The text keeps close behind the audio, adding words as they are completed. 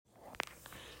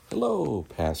Hello,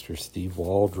 Pastor Steve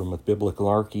Waldron with Biblical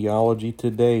Archaeology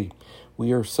today.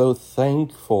 We are so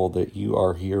thankful that you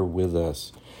are here with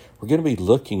us. We're going to be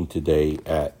looking today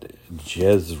at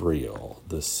Jezreel,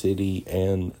 the city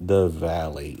and the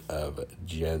valley of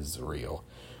Jezreel.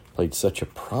 Played such a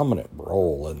prominent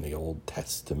role in the Old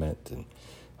Testament and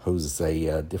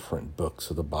Hosea, different books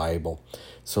of the Bible.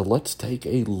 So let's take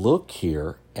a look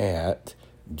here at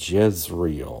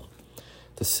Jezreel.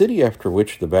 The city after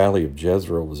which the valley of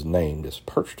Jezreel was named is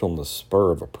perched on the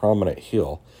spur of a prominent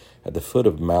hill at the foot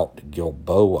of Mount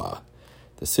Gilboa.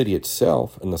 The city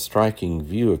itself and the striking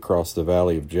view across the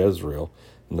valley of Jezreel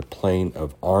and the plain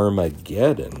of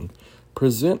Armageddon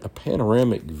present a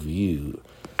panoramic view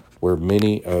where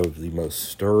many of the most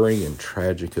stirring and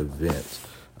tragic events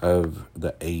of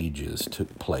the ages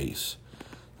took place.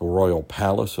 The royal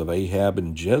palace of Ahab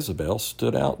and Jezebel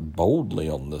stood out boldly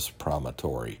on this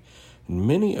promontory.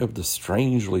 Many of the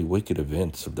strangely wicked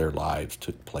events of their lives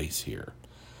took place here.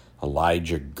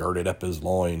 Elijah girded up his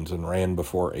loins and ran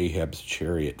before Ahab's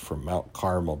chariot from Mount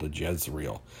Carmel to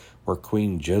Jezreel, where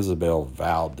Queen Jezebel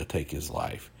vowed to take his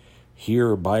life.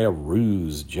 Here, by a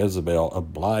ruse, Jezebel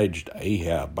obliged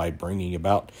Ahab by bringing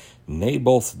about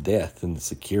Naboth's death and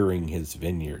securing his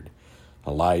vineyard.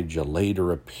 Elijah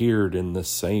later appeared in the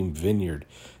same vineyard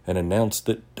and announced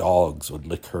that dogs would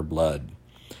lick her blood.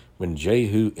 When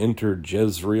Jehu entered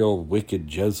Jezreel,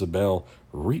 wicked Jezebel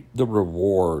reaped the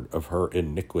reward of her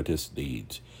iniquitous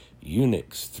deeds.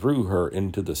 Eunuchs threw her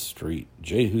into the street.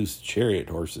 Jehu's chariot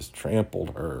horses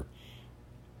trampled her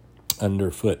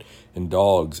underfoot, and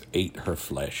dogs ate her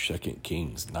flesh. 2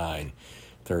 Kings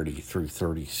 9:30 through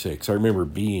 36. I remember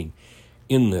being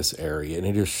in this area, and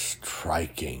it is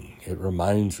striking. It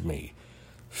reminds me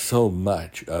so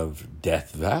much of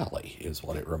Death Valley is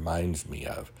what it reminds me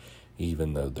of,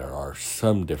 even though there are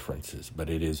some differences, but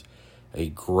it is a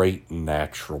great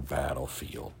natural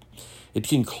battlefield. It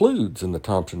concludes in the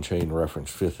Thompson Chain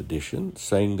Reference 5th edition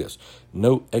saying this: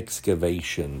 no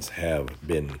excavations have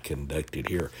been conducted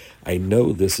here. I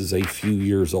know this is a few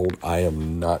years old. I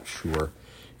am not sure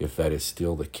if that is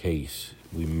still the case.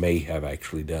 We may have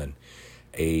actually done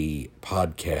a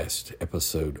podcast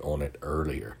episode on it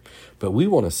earlier. But we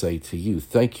want to say to you,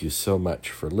 thank you so much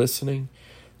for listening.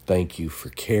 Thank you for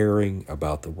caring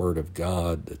about the Word of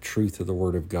God, the truth of the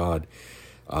Word of God.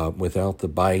 Without the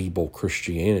Bible,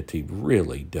 Christianity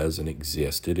really doesn't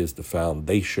exist. It is the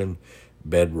foundation,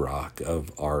 bedrock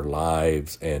of our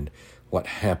lives and what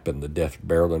happened, the death,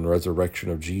 burial, and resurrection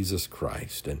of Jesus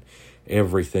Christ, and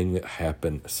everything that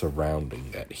happened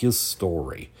surrounding that. His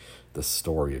story, the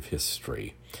story of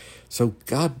history. So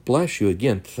God bless you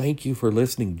again. Thank you for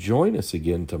listening. Join us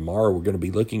again tomorrow. We're going to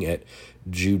be looking at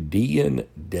Judean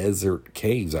desert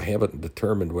caves. I haven't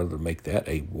determined whether to make that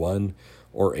a 1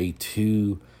 or a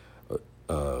 2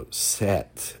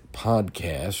 set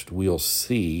podcast. We'll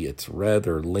see. It's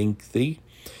rather lengthy,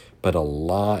 but a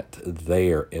lot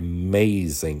there.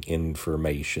 Amazing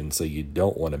information, so you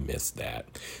don't want to miss that.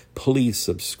 Please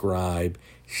subscribe.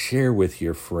 Share with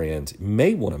your friends. You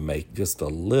may want to make just a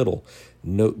little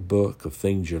notebook of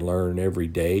things you learn every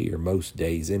day or most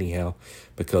days anyhow,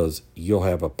 because you'll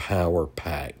have a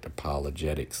power-packed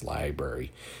apologetics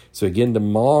library. So again,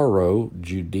 tomorrow,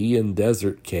 Judean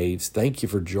Desert Caves. Thank you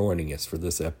for joining us for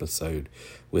this episode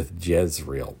with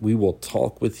Jezreel. We will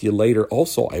talk with you later.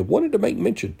 Also, I wanted to make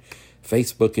mention,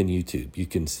 Facebook and YouTube. You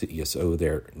can see us over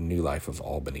there, New Life of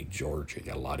Albany, Georgia.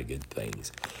 Got a lot of good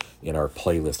things in our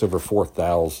playlist. Over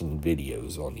 4,000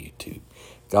 videos on YouTube.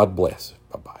 God bless.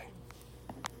 Bye-bye.